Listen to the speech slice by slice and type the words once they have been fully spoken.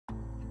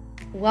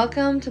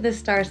Welcome to the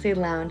Starseed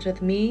Lounge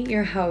with me,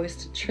 your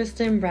host,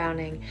 Tristan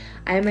Browning.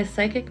 I am a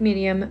psychic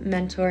medium,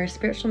 mentor,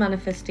 spiritual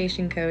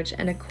manifestation coach,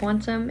 and a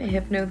quantum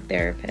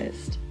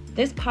hypnotherapist.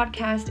 This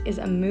podcast is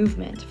a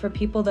movement for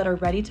people that are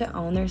ready to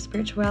own their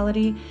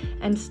spirituality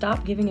and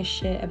stop giving a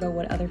shit about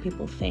what other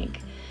people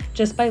think.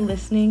 Just by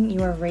listening,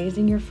 you are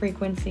raising your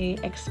frequency,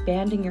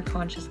 expanding your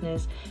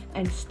consciousness,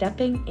 and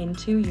stepping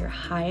into your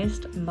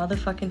highest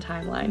motherfucking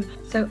timeline.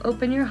 So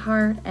open your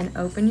heart and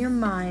open your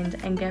mind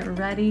and get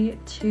ready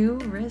to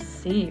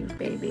receive,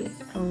 baby.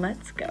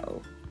 Let's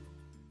go.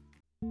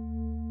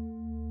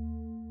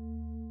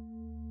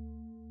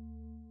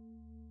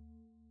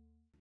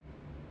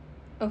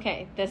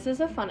 Okay, this is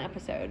a fun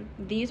episode.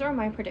 These are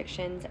my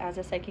predictions as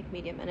a psychic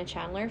medium and a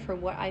channeler for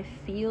what I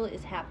feel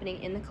is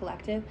happening in the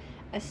collective,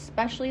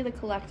 especially the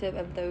collective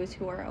of those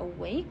who are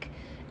awake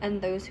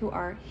and those who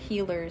are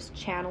healers,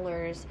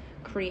 channelers,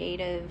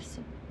 creatives.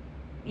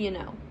 You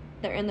know,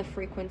 they're in the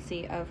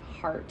frequency of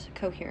heart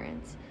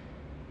coherence.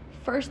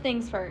 First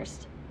things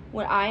first,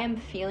 what I am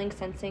feeling,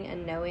 sensing,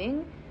 and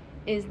knowing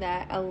is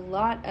that a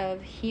lot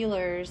of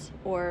healers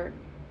or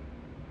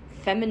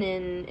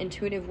feminine,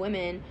 intuitive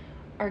women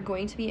are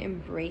going to be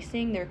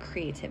embracing their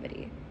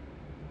creativity.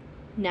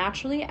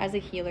 Naturally, as a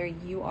healer,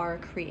 you are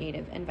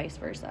creative and vice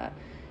versa,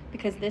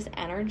 because this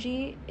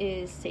energy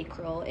is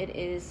sacral, it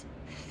is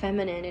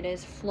feminine, it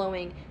is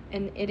flowing,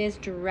 and it is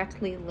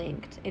directly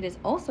linked. It is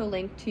also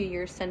linked to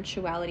your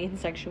sensuality and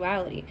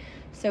sexuality.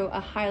 So a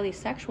highly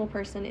sexual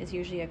person is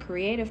usually a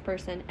creative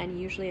person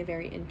and usually a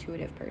very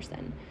intuitive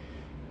person.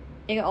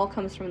 It all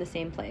comes from the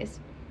same place.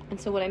 And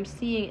so what I'm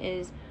seeing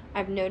is,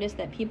 I've noticed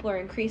that people are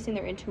increasing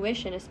their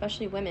intuition,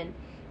 especially women,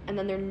 and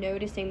then they're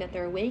noticing that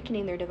they're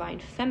awakening their divine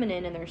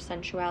feminine and their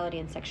sensuality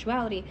and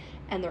sexuality,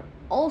 and they're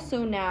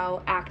also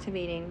now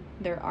activating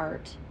their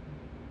art.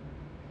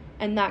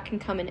 And that can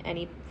come in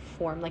any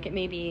form, like it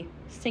may be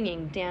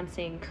singing,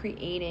 dancing,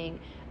 creating,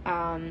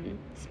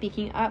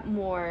 speaking up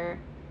more,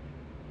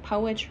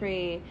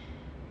 poetry,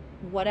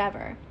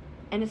 whatever.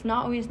 And it's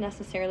not always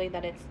necessarily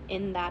that it's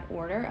in that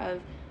order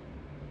of,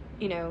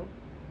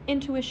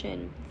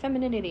 intuition,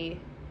 femininity,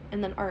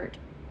 and then art,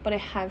 but I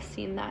have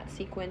seen that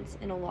sequence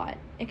in a lot.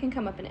 It can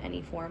come up in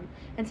any form,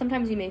 and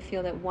sometimes you may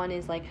feel that one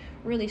is like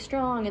really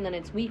strong and then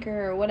it's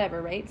weaker or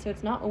whatever, right? So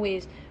it's not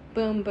always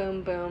boom,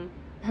 boom, boom,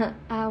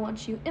 I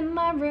want you in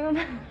my room.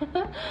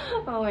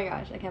 Oh my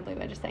gosh, I can't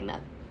believe I just sang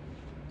that.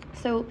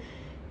 So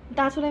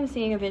that's what I'm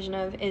seeing a vision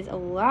of, is a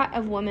lot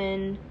of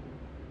women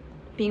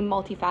being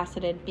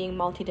multifaceted, being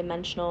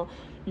multidimensional,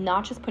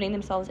 not just putting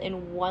themselves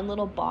in one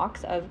little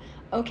box of,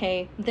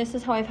 okay, this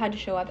is how I've had to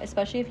show up,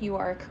 especially if you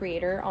are a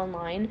creator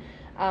online.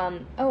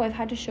 I've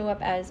had to show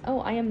up as,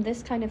 I am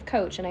this kind of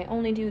coach and I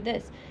only do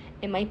this.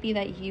 It might be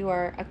that you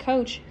are a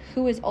coach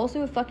who is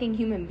also a fucking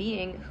human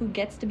being who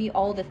gets to be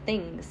all the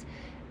things.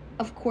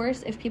 Of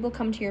course, if people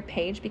come to your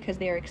page because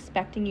they are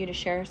expecting you to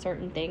share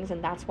certain things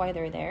and that's why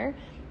they're there,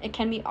 it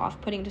can be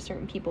off-putting to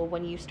certain people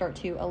when you start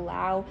to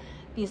allow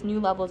these new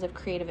levels of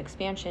creative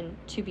expansion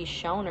to be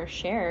shown or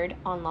shared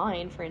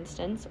online, for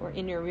instance, or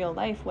in your real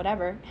life,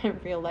 whatever.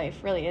 Real life,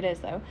 really, it is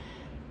though.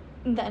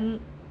 Then,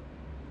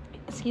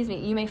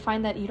 you may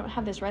find that you don't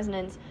have this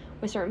resonance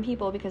with certain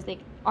people because they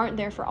aren't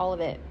there for all of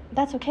it.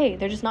 That's okay.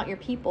 They're just not your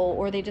people,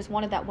 or they just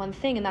wanted that one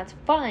thing, and that's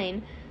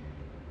fine.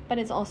 But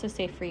it's also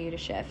safe for you to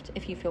shift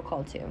if you feel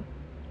called to.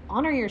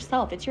 Honor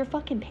yourself. It's your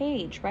fucking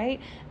page,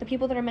 right? The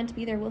people that are meant to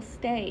be there will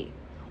stay.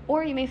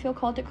 Or you may feel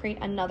called to create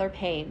another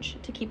page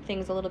to keep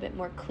things a little bit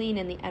more clean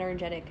in the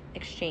energetic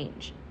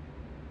exchange,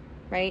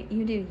 right?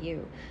 You do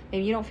you.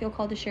 Maybe you don't feel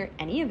called to share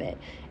any of it.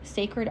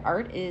 Sacred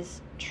art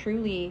is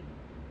truly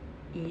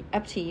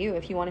up to you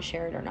if you want to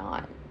share it or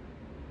not.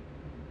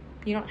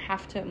 You don't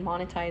have to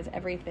monetize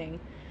everything.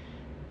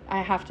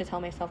 I have to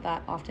tell myself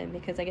that often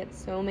because I get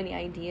so many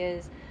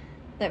ideas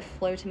that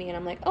flow to me and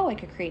I'm like, I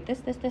could create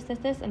this.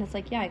 And it's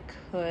like, yeah, I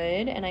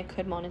could, and I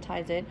could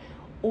monetize it.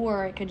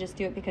 Or I could just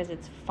do it because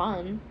it's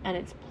fun and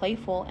it's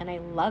playful and I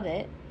love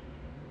it.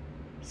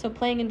 So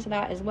playing into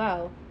that as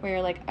well, where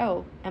you're like,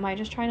 am I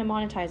just trying to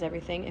monetize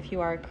everything? If you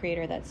are a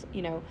creator that's,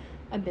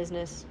 a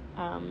business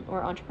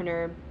or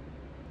entrepreneur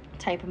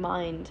type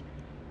mind,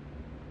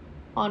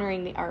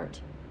 honoring the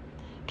art.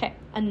 Okay,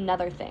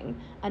 another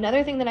thing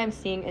that I'm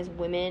seeing is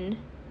women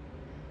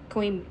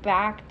going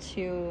going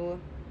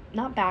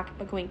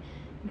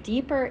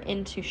deeper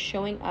into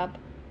showing up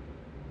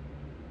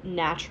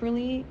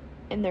naturally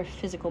in their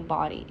physical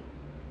body.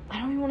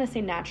 I don't even want to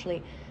say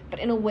naturally, but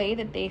in a way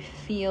that they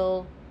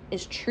feel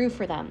is true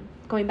for them,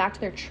 going back to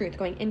their truth,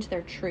 going into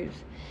their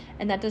truth.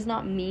 And that does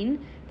not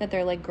mean that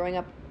they're growing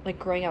out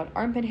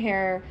armpit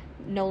hair,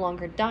 no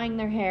longer dyeing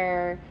their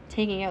hair,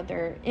 taking out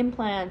their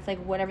implants,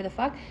 whatever the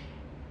fuck.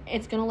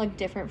 It's going to look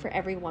different for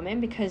every woman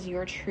because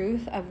your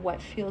truth of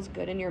what feels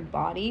good in your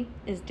body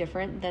is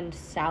different than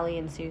Sally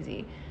and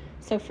Susie.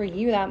 So for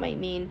you, that might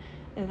mean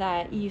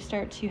that you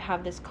start to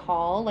have this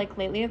call.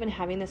 Lately I've been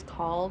having this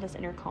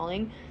inner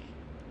calling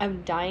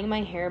of dyeing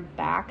my hair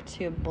back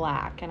to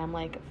black, and I'm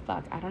like,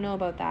 fuck, I don't know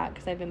about that,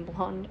 because I've been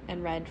blonde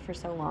and red for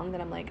so long that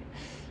I'm like,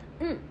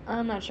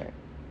 I'm not sure.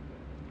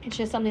 It's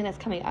just something that's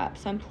coming up.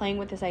 So I'm playing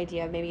with this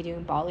idea of maybe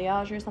doing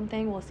balayage or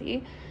something. We'll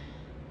see.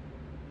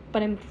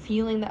 But I'm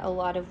feeling that a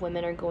lot of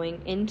women are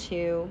going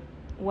into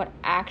what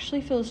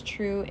actually feels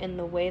true in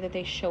the way that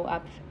they show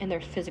up in their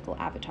physical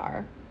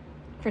avatar.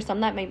 For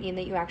some, that might mean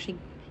that you actually,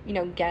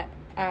 get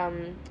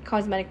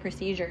cosmetic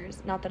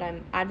procedures. Not that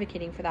I'm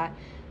advocating for that.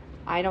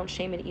 I don't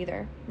shame it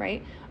either,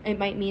 right? It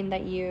might mean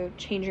that you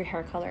change your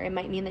hair color. It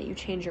might mean that you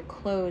change your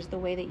clothes, the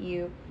way that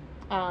you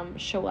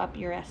show up,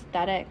 your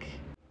aesthetic.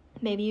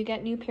 Maybe you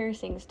get new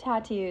piercings,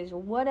 tattoos,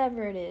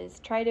 whatever it is.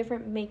 Try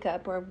different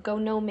makeup, or go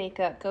no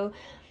makeup. Go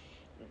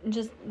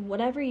just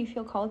whatever you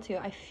feel called to.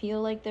 I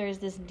feel like there's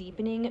this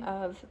deepening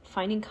of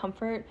finding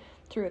comfort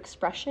through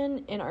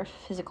expression in our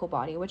physical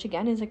body, which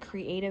again is a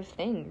creative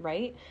thing,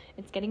 right?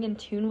 It's getting in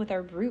tune with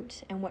our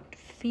root and what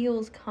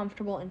feels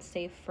comfortable and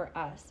safe for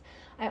us.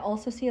 I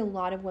also see a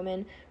lot of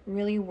women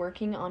really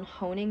working on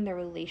honing their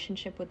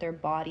relationship with their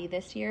body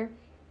this year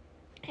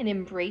and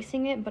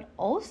embracing it, but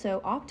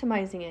also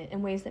optimizing it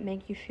in ways that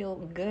make you feel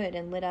good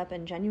and lit up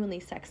and genuinely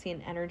sexy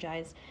and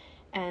energized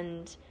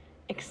and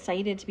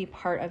excited to be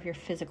part of your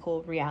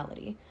physical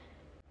reality.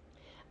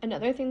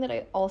 Another thing that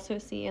I also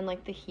see in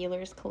like the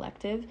Healers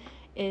Collective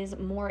is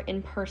more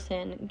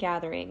in-person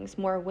gatherings,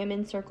 more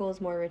women's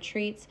circles, more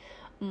retreats,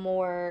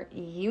 more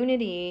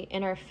unity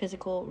in our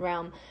physical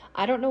realm.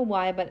 I don't know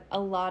why, but a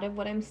lot of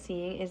what I'm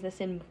seeing is this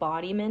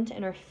embodiment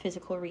in our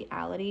physical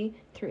reality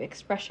through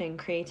expression,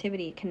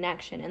 creativity,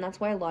 connection. And that's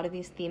why a lot of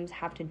these themes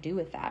have to do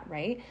with that,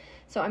 right?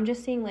 So I'm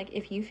just seeing, like,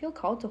 if you feel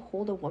called to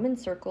hold a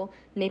woman's circle,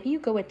 maybe you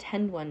go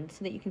attend one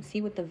so that you can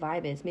see what the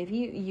vibe is. Maybe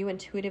you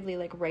intuitively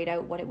like write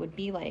out what it would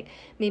be like.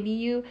 Maybe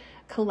you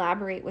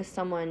collaborate with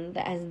someone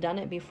that has done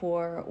it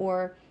before,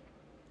 or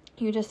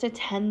you just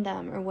attend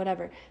them or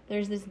whatever.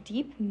 There's this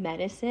deep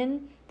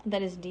medicine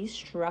that is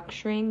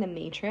destructuring the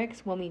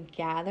matrix when we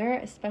gather,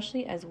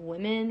 especially as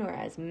women or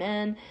as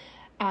men,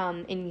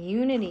 in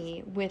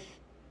unity with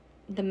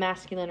the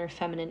masculine or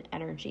feminine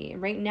energy.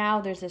 And right now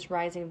there's this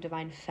rising of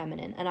divine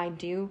feminine, and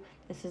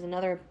this is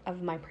another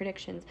of my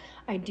predictions,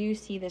 I do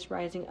see this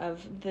rising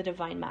of the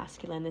divine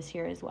masculine this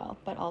year as well,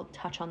 but I'll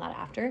touch on that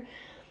after.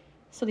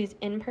 So these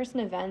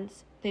in-person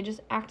events, they just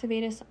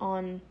activate us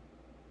on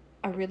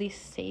a really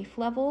safe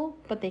level,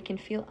 but they can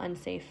feel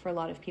unsafe for a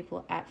lot of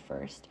people at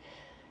first.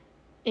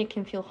 It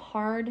can feel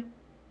hard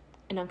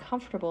and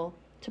uncomfortable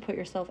to put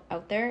yourself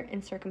out there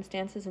in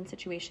circumstances and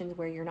situations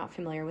where you're not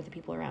familiar with the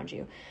people around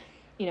you.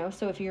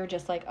 So if you're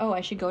just like, oh, I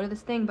should go to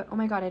this thing, but oh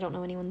my God, I don't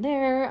know anyone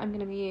there. I'm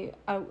going to be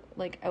out,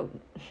 I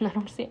don't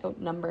want to say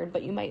outnumbered,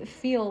 but you might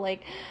feel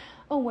like,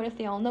 oh, what if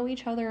they all know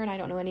each other and I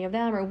don't know any of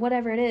them, or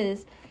whatever it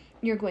is.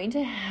 You're going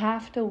to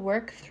have to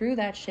work through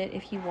that shit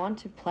if you want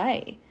to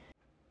play.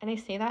 And I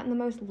say that in the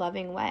most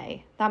loving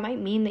way. That might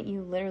mean that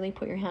you literally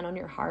put your hand on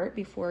your heart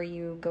before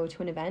you go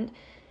to an event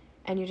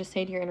and you just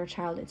say to your inner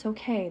child, it's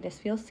okay, this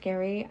feels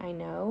scary, I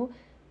know,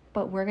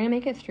 but we're going to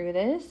make it through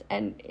this,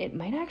 and it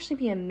might actually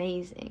be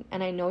amazing.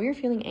 And I know you're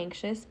feeling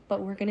anxious,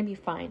 but we're going to be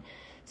fine.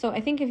 So I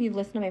think if you've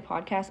listened to my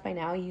podcast by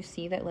now, you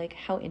see that like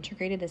how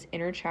integrated this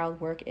inner child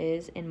work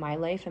is in my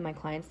life and my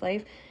client's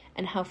life,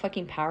 and how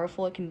fucking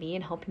powerful it can be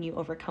in helping you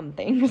overcome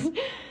things.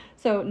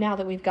 So now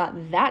that we've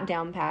got that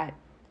down pat,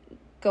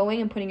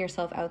 going and putting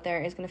yourself out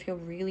there is going to feel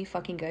really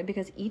fucking good,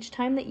 because each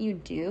time that you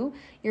do,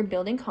 you're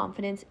building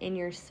confidence in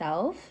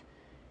yourself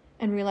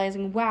and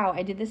realizing, wow,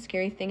 I did this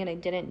scary thing and I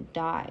didn't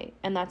die.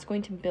 And that's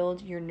going to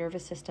build your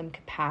nervous system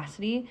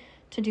capacity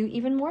to do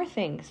even more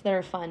things that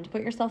are fun, to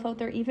put yourself out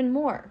there even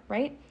more,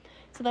 right?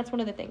 So that's one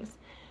of the things.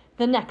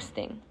 The next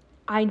thing,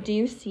 I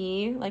do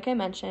see, like I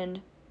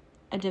mentioned,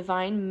 a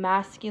divine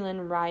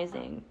masculine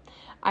rising.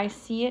 I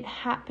see it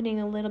happening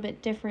a little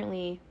bit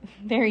differently,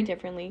 very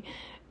differently,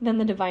 than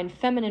the divine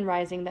feminine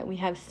rising that we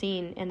have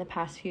seen in the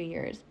past few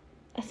years,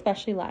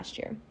 especially last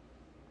year.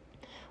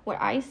 What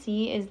I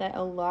see is that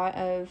a lot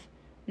of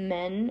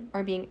men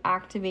are being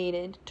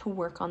activated to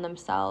work on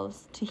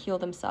themselves, to heal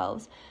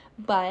themselves.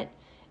 But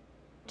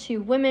to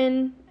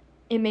women,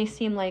 it may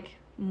seem like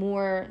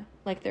more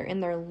like they're in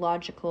their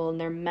logical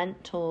and their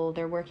mental,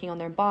 they're working on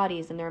their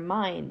bodies and their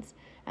minds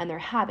and their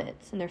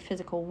habits and their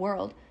physical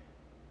world.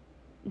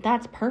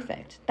 That's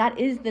perfect. That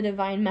is the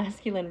divine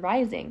masculine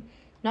rising.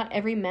 Not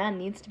every man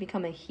needs to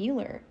become a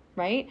healer,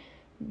 right?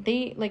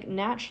 They, like,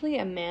 naturally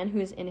a man who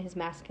is in his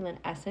masculine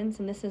essence,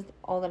 and this is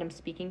all that I'm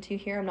speaking to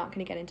here, I'm not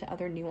going to get into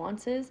other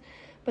nuances,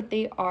 but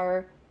they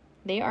are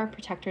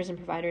protectors and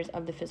providers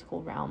of the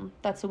physical realm.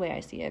 That's the way I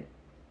see it.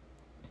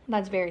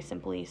 That's very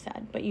simply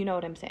said, but you know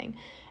what I'm saying.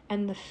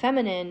 And the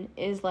feminine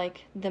is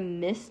like the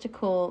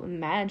mystical,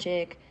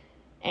 magic,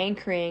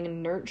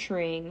 anchoring,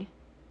 nurturing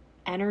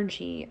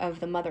energy of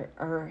the Mother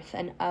Earth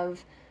and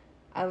of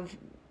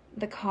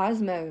the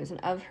cosmos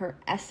and of her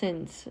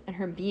essence and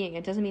her being.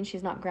 It doesn't mean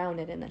she's not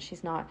grounded and that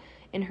she's not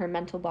in her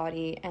mental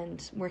body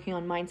and working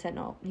on mindset and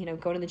all,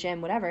 go to the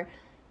gym, whatever.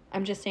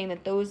 I'm just saying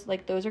that those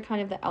are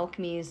kind of the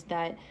alchemies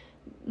that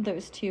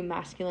those two,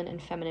 masculine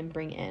and feminine,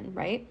 bring in,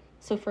 right?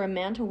 So for a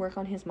man to work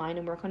on his mind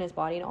and work on his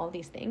body and all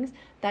these things,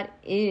 that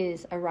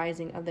is a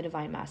rising of the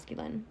divine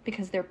masculine,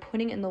 because they're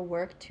putting in the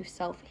work to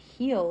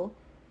self-heal.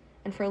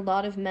 And for a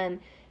lot of men,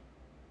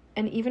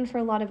 and even for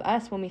a lot of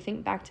us, when we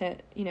think back to,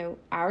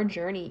 our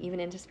journey, even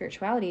into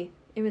spirituality,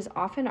 it was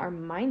often our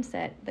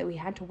mindset that we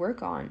had to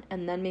work on,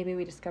 and then maybe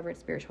we discovered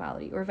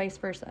spirituality, or vice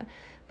versa.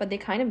 But they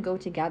kind of go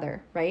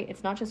together, right?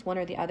 It's not just one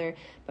or the other.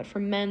 But for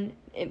men,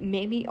 it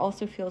maybe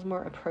also feels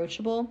more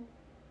approachable,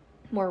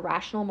 more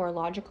rational, more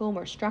logical,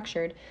 more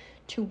structured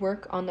to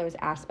work on those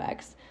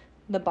aspects,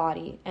 the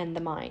body and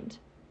the mind.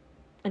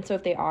 And so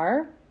if they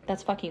are,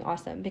 that's fucking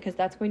awesome, because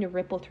that's going to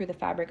ripple through the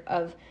fabric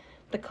of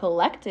the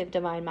collective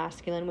divine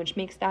masculine, which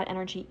makes that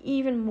energy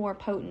even more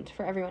potent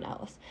for everyone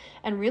else.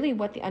 And really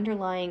what the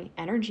underlying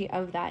energy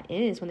of that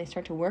is, when they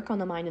start to work on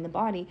the mind and the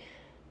body,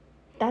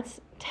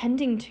 that's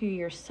tending to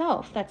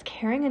yourself. That's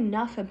caring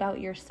enough about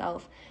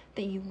yourself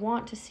that you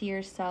want to see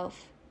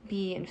yourself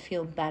be and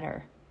feel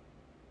better.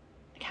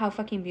 Like, how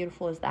fucking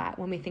beautiful is that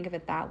when we think of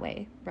it that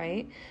way,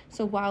 right?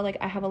 So while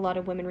I have a lot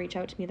of women reach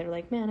out to me that are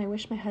like, man, I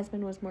wish my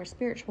husband was more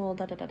spiritual,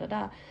 but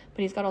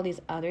he's got all these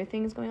other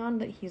things going on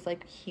that he's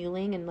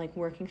healing and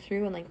working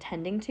through and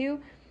tending to.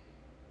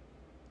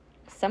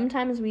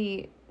 Sometimes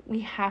we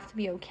have to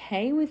be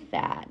okay with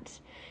that.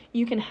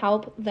 You can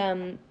help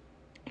them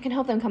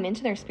come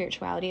into their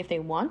spirituality if they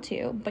want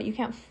to, but you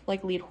can't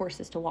lead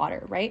horses to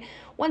water, right?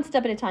 One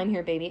step at a time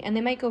here, baby. And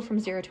they might go from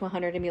 0 to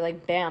 100 and be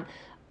like, bam,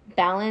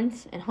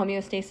 balance and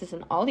homeostasis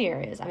in all the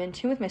areas. I'm in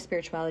tune with my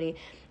spirituality,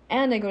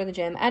 and I go to the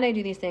gym, and I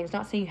do these things.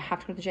 Not saying you have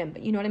to go to the gym,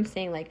 but you know what I'm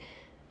saying?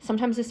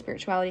 Sometimes the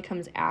spirituality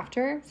comes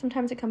after,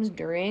 sometimes it comes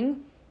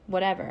during,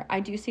 whatever. I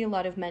do see a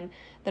lot of men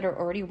that are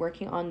already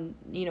working on,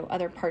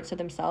 other parts of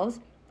themselves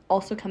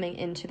also coming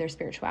into their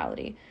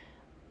spirituality.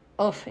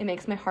 Oof, it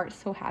makes my heart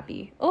so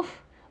happy.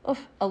 Oof.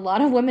 A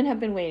lot of women have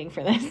been waiting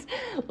for this.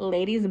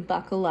 Ladies,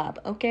 buckle up,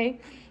 okay?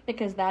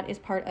 Because that is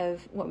part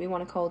of what we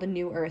want to call the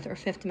new earth, or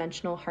fifth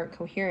dimensional heart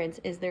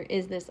coherence, is there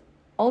is this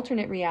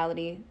alternate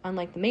reality,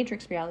 unlike the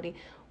matrix reality,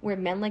 where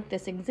men like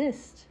this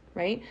exist,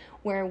 right?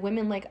 Where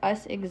women like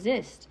us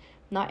exist.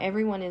 Not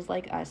everyone is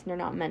like us, and they're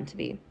not meant to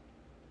be.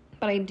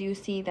 But I do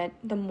see that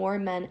the more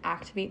men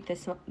activate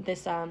this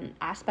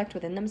aspect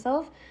within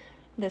themselves,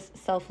 this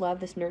self-love,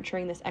 this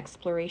nurturing, this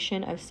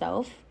exploration of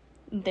self,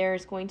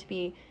 there's going to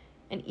be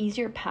an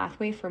easier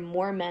pathway for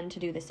more men to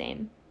do the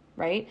same,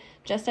 right?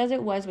 Just as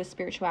it was with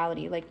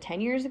spirituality,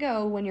 10 years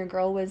ago when your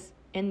girl was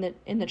in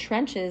the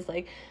trenches,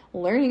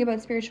 learning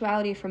about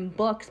spirituality from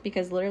books,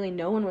 because literally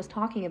no one was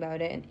talking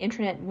about it, and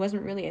internet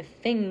wasn't really a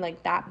thing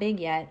that big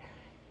yet.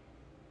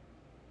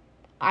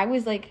 I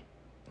was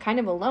kind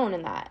of alone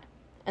in that.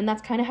 And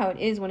that's kind of how it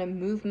is when a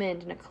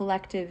movement and a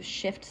collective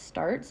shift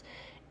starts,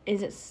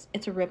 is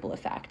it's a ripple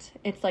effect.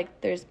 It's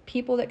there's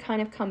people that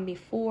kind of come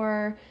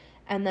before,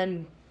 and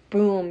then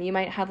boom, you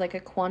might have a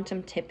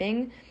quantum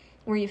tipping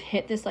where you've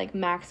hit this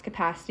max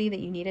capacity that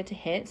you needed to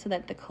hit, so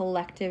that the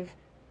collective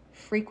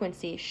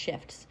frequency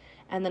shifts,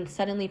 and then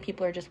suddenly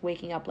people are just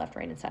waking up left,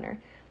 right, and center.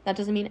 That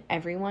doesn't mean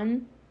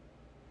everyone.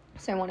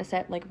 So I want to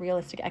set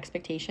realistic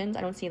expectations.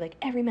 I don't see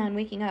every man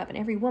waking up and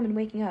every woman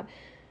waking up.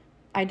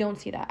 I don't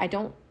see that. I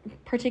don't,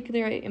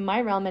 particularly in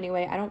my realm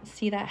anyway, I don't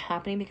see that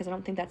happening, because I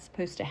don't think that's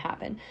supposed to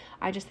happen.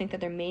 I just think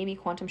that there may be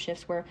quantum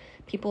shifts where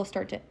people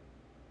start to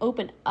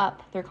open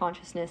up their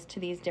consciousness to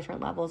these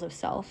different levels of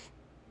self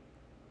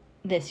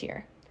this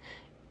year.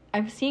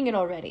 I'm seeing it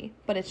already,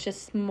 but it's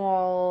just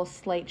small,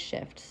 slight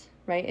shifts,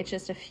 right? It's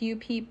just a few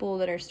people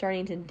that are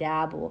starting to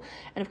dabble.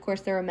 And of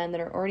course, there are men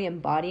that are already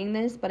embodying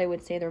this, but I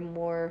would say they're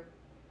more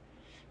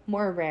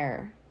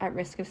rare, at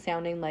risk of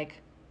sounding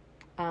like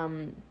a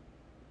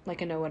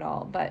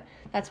know-it-all. But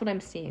that's what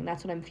I'm seeing.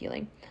 That's what I'm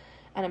feeling.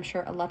 And I'm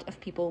sure a lot of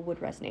people would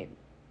resonate.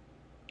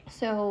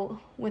 So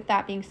with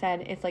that being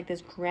said, it's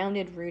this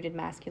grounded, rooted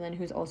masculine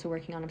who's also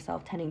working on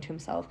himself, tending to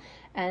himself,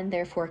 and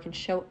therefore can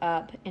show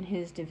up in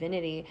his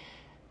divinity.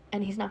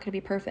 And he's not going to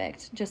be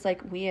perfect, just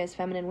like we as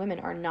feminine women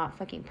are not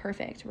fucking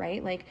perfect,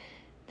 right?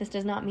 This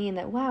does not mean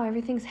that, wow,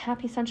 everything's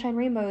happy, sunshine,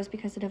 rainbows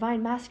because the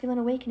divine masculine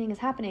awakening is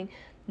happening.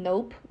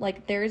 Nope.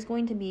 There is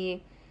going to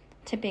be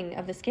tipping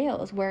of the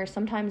scales where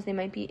sometimes they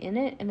might be in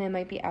it and they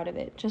might be out of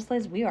it, just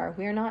as we are.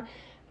 We are not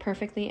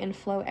perfectly in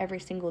flow every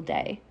single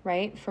day,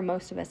 right? For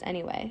most of us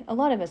anyway. A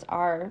lot of us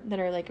are, that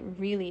are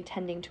really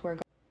tending to our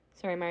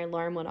Sorry, my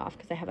alarm went off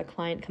because I have a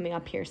client coming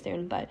up here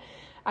soon, but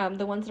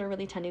the ones that are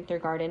really tending to their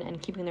garden and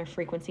keeping their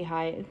frequency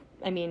high,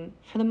 I mean,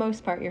 for the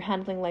most part, you're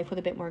handling life with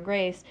a bit more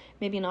grace,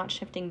 maybe not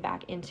shifting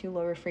back into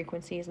lower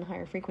frequencies and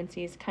higher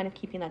frequencies, kind of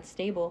keeping that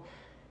stable.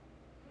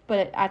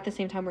 But at the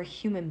same time, we're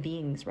human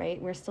beings, right?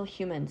 We're still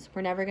humans.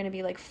 We're never going to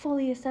be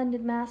fully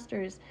ascended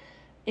masters.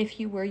 If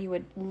you were, you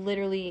would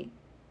literally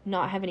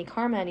not have any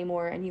karma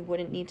anymore, and you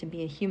wouldn't need to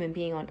be a human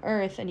being on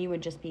earth, and you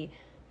would just be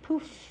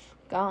poof,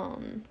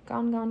 gone,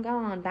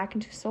 back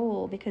into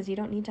soul, because you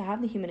don't need to have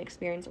the human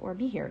experience or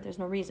be here. There's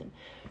no reason,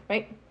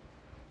 right?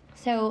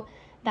 So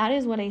that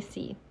is what I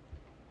see.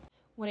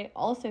 What I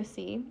also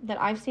see that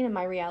I've seen in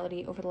my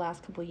reality over the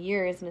last couple of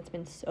years, and it's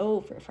been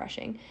so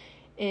refreshing,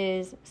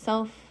 is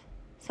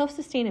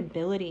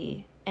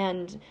self-sustainability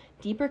and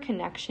deeper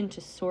connection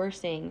to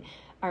sourcing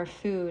our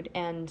food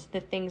and the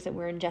things that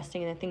we're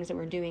ingesting and the things that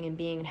we're doing and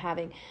being and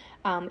having.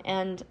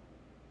 And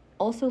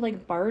also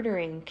like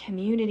bartering,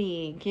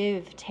 community,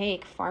 give,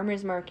 take,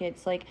 farmers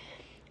markets, like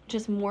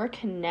just more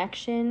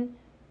connection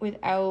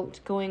without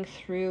going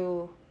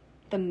through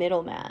the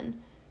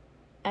middleman.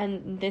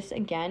 And this,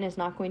 again, is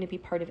not going to be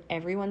part of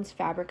everyone's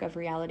fabric of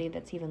reality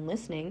that's even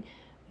listening,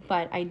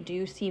 but I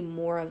do see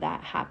more of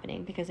that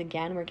happening because,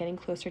 again, we're getting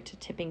closer to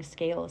tipping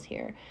scales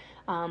here.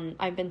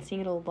 I've been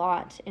seeing it a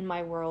lot in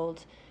my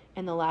world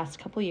in the last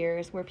couple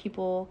years where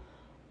people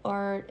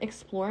are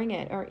exploring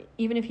it, or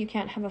even if you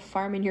can't have a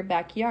farm in your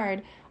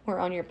backyard or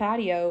on your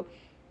patio,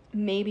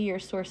 maybe you're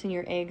sourcing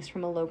your eggs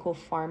from a local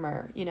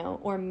farmer, you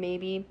know, or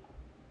maybe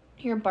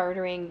you're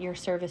bartering your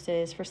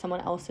services for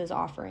someone else's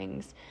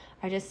offerings.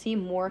 I just see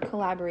more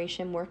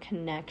collaboration, more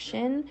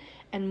connection,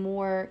 and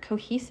more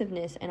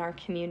cohesiveness in our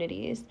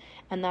communities.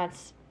 And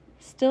that's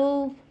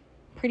still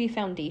pretty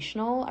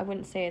foundational. I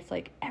wouldn't say it's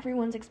like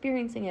everyone's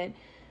experiencing it,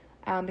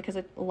 because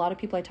a lot of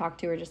people I talk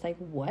to are just like,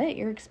 what?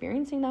 You're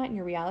experiencing that in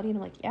your reality? And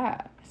I'm like, yeah,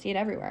 I see it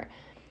everywhere.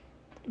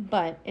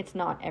 But it's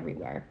not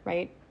everywhere,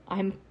 right?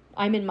 I'm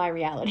in my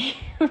reality,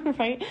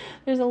 right?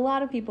 There's a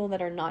lot of people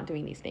that are not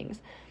doing these things.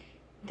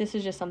 This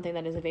is just something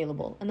that is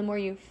available. And the more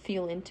you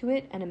feel into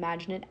it and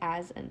imagine it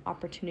as an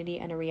opportunity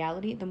and a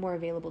reality, the more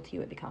available to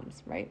you it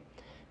becomes, right?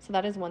 So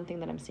that is one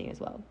thing that I'm seeing as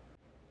well.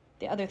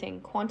 The other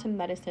thing, quantum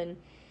medicine,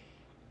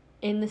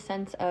 in the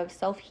sense of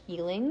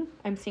self-healing,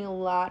 I'm seeing a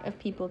lot of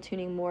people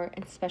tuning more,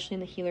 especially in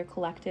the healer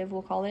collective,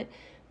 we'll call it,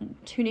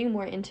 tuning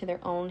more into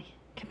their own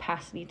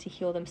capacity to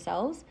heal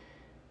themselves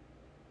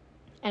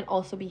and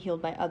also be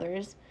healed by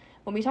others.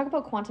 When we talk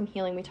about quantum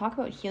healing, we talk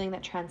about healing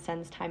that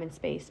transcends time and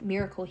space,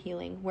 miracle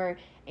healing, where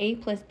A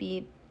plus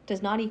B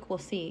does not equal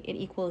C, it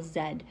equals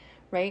Z,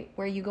 right?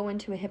 Where you go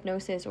into a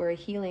hypnosis or a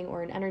healing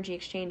or an energy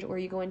exchange, or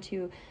you go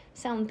into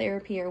sound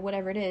therapy or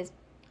whatever it is,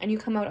 and you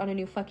come out on a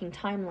new fucking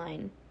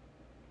timeline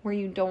where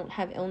you don't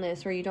have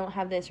illness, or you don't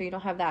have this, or you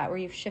don't have that, or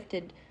you've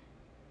shifted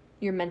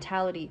your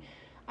mentality.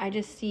 I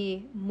just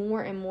see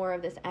more and more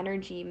of this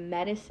energy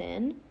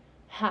medicine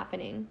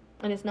happening.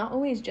 And it's not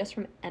always just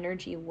from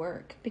energy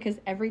work, because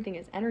everything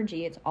is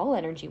energy. It's all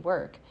energy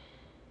work.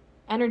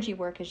 Energy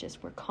work is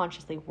just we're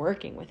consciously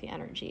working with the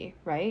energy,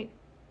 right?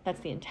 That's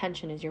the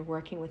intention, is you're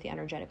working with the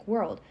energetic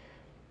world.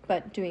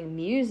 But doing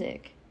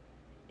music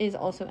is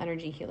also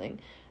energy healing.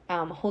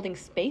 Holding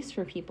space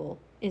for people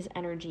is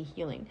energy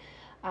healing.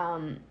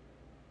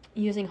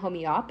 Using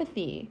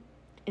homeopathy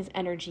is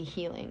energy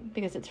healing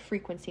because it's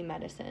frequency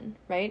medicine,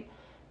 right?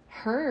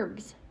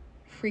 Herbs,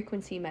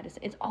 frequency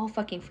medicine. It's all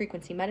fucking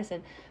frequency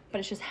medicine, but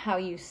it's just how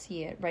you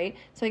see it, right?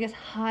 So I guess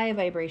high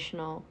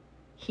vibrational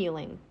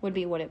healing would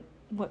be what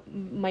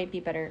might be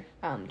better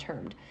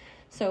termed.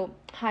 So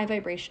high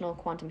vibrational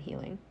quantum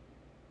healing.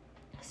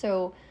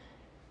 So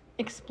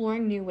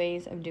exploring new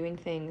ways of doing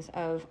things,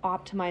 of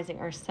optimizing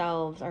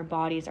ourselves, our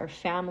bodies, our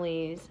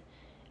families.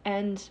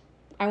 And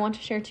I want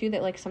to share too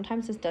that like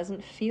sometimes this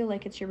doesn't feel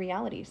like it's your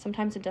reality.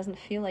 Sometimes it doesn't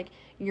feel like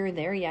you're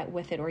there yet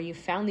with it, or you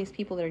found these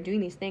people that are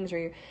doing these things,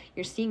 or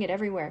you're seeing it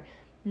everywhere.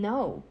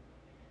 No,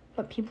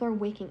 but people are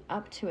waking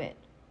up to it.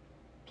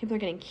 People are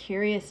getting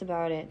curious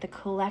about it. The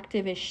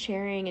collective is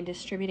sharing and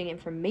distributing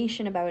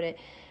information about it.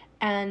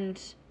 And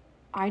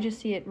I just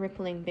see it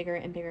rippling bigger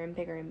and bigger and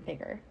bigger and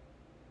bigger.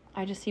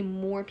 I just see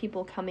more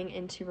people coming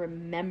into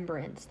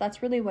remembrance.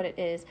 That's really what it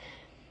is.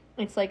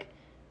 It's like,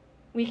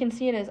 we can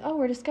see it as, oh,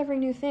 we're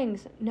discovering new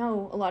things.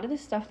 No, a lot of the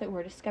stuff that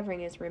we're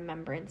discovering is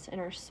remembrance in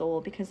our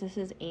soul, because this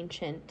is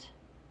ancient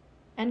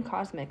and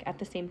cosmic at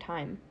the same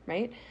time,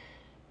 right?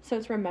 So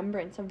it's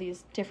remembrance of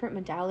these different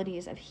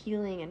modalities of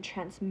healing and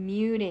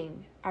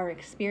transmuting our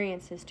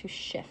experiences to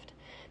shift.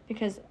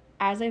 Because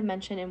as I've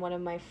mentioned in one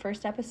of my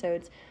first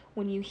episodes,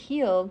 when you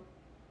heal,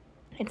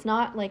 it's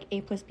not like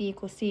A plus B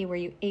equals C, where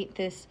you ate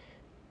this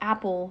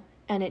apple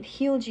and it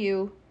healed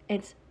you.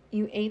 It's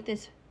you ate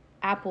this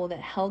apple that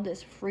held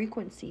this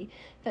frequency,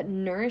 that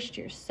nourished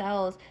your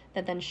cells,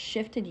 that then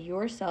shifted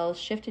your cells,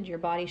 shifted your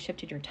body,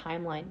 shifted your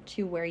timeline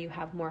to where you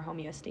have more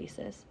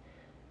homeostasis.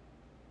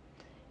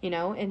 You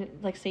know, and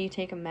like say you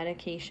take a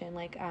medication,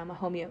 like a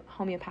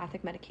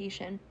homeopathic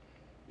medication.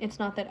 It's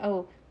not that,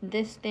 oh,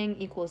 this thing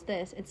equals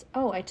this. It's,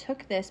 oh, I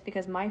took this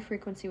because my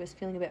frequency was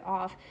feeling a bit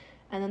off.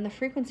 And then the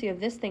frequency of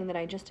this thing that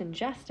I just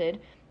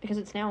ingested, because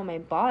it's now in my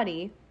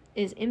body,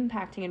 is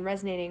impacting and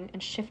resonating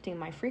and shifting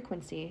my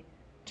frequency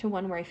to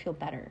one where I feel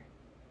better.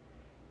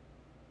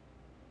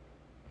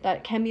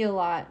 That can be a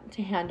lot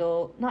to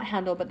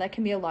but that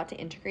can be a lot to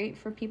integrate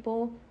for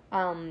people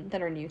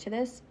that are new to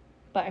this.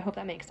 But I hope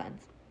that makes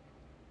sense.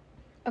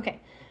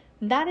 Okay,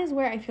 that is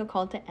where I feel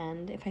called to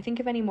end. If I think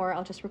of any more,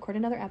 I'll just record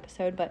another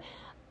episode. But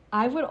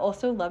I would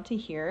also love to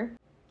hear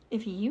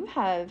if you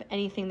have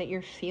anything that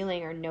you're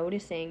feeling or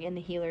noticing in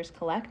the Healers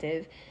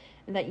Collective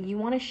that you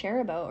want to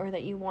share about, or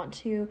that you want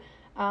to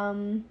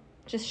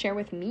just share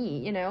with me,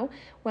 you know,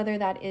 whether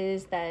that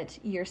is that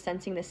you're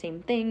sensing the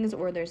same things,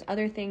 or there's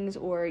other things,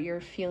 or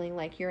you're feeling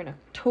like you're in a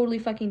totally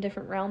fucking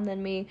different realm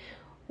than me,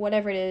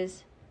 whatever it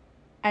is,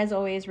 as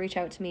always, reach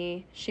out to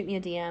me, shoot me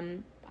a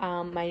DM.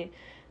 My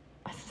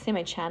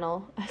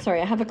channel.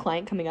 Sorry, I have a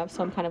client coming up,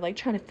 so I'm kind of like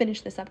trying to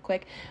finish this up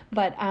quick.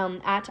 But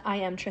at I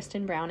am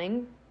Tristan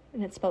Browning,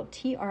 and it's spelled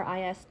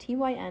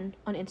Tristyn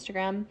on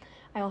Instagram.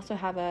 I also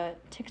have a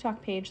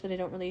TikTok page that I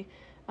don't really,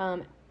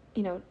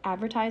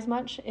 advertise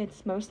much.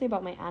 It's mostly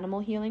about my animal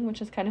healing,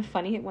 which is kind of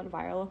funny. It went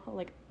viral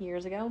like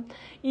years ago,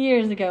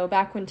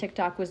 back when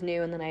TikTok was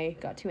new, and then I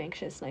got too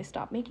anxious and I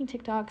stopped making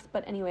TikToks.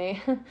 But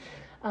anyway,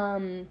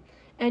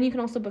 and you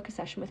can also book a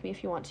session with me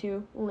if you want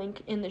to.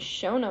 Link in the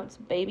show notes,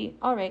 baby.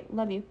 All right,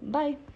 love you. Bye.